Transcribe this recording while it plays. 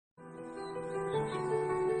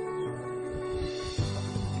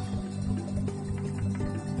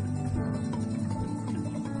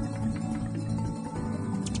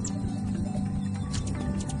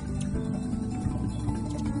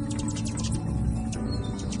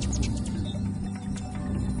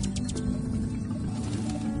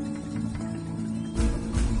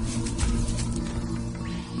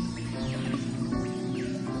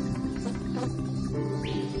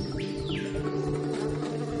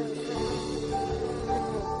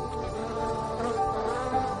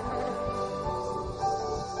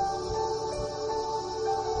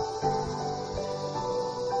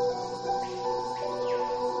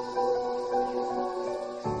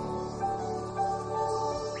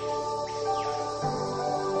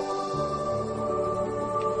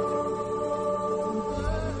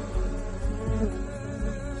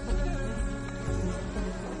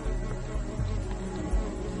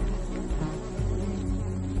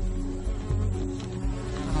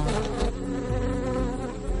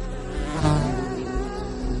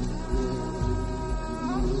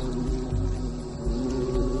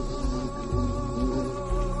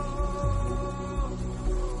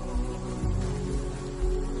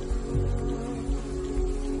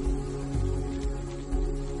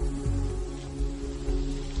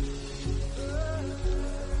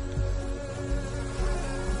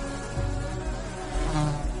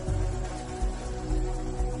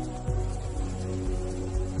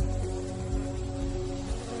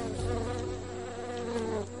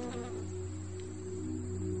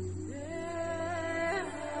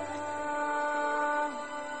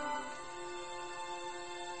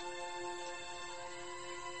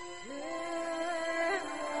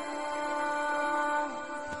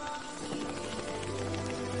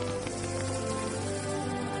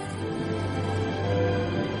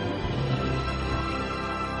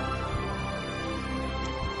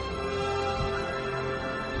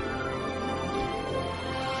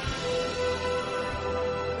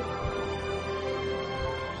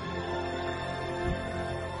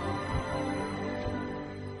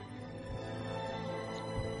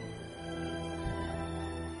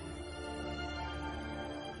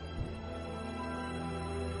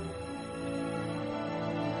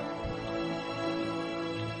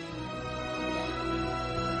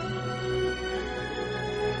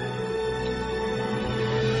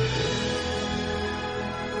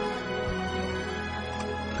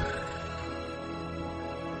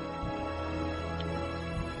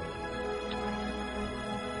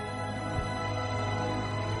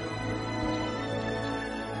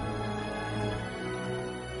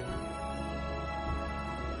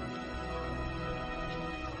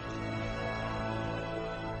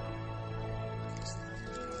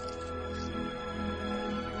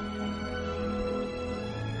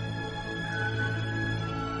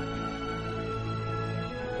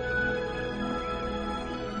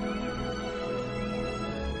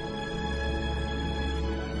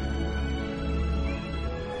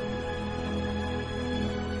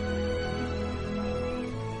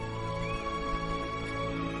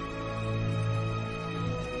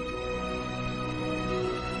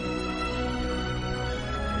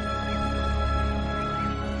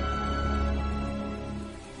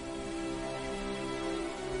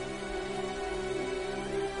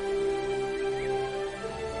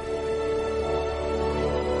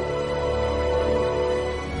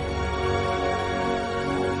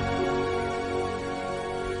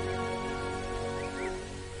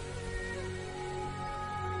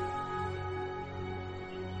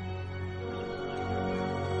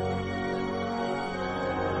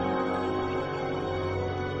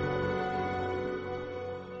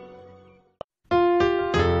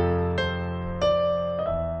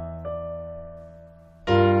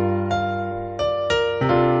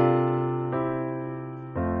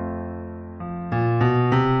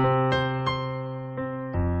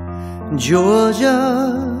Georgia,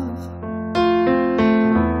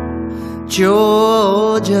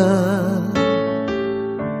 Georgia,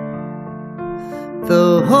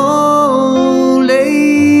 the whole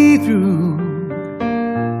day through,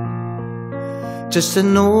 just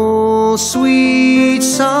an old sweet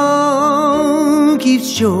song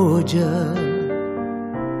keeps Georgia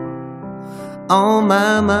on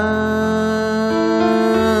my mind.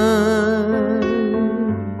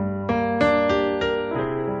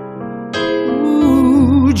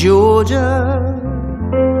 Ooh, Georgia,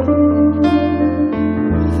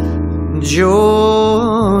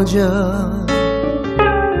 Georgia,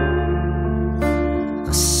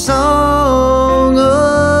 a song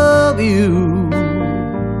of you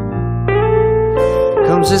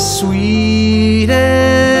comes as sweet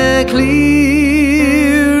and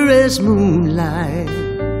clear as moonlight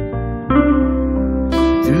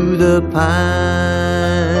through the pines.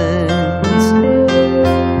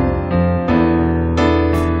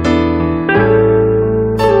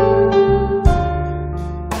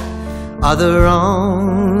 Other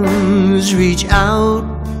arms reach out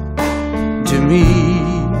to me,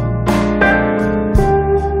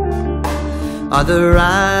 other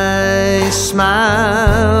eyes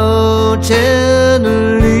smile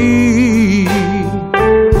tenderly.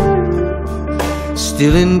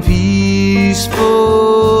 Still in peaceful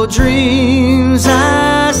dreams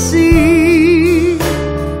I see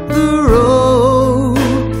the road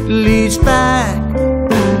leads back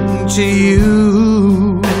to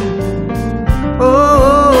you.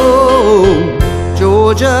 Oh,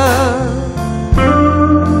 Georgia,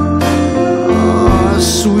 oh,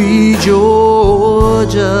 sweet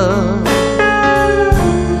Georgia,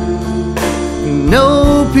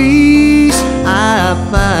 no peace I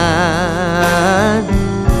find,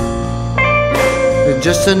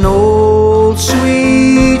 just an old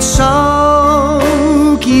sweet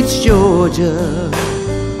song keeps Georgia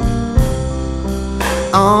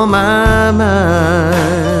on my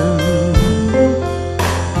mind.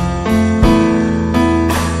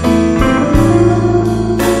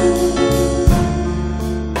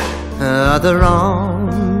 Other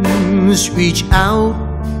arms reach out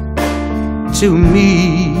to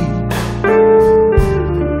me,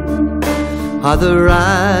 other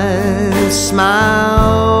eyes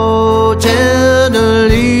smile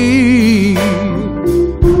tenderly.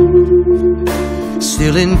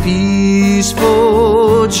 Still in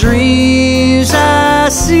peaceful dreams I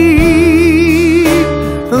see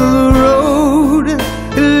the road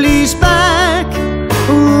leads back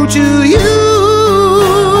to you.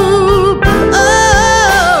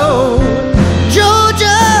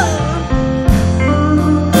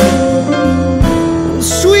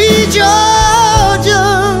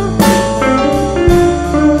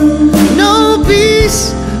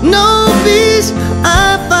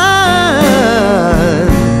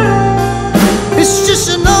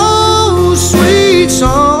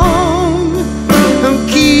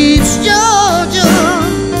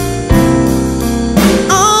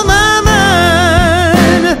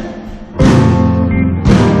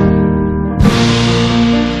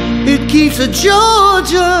 Keeps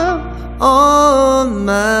Georgia on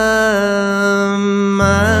my mind.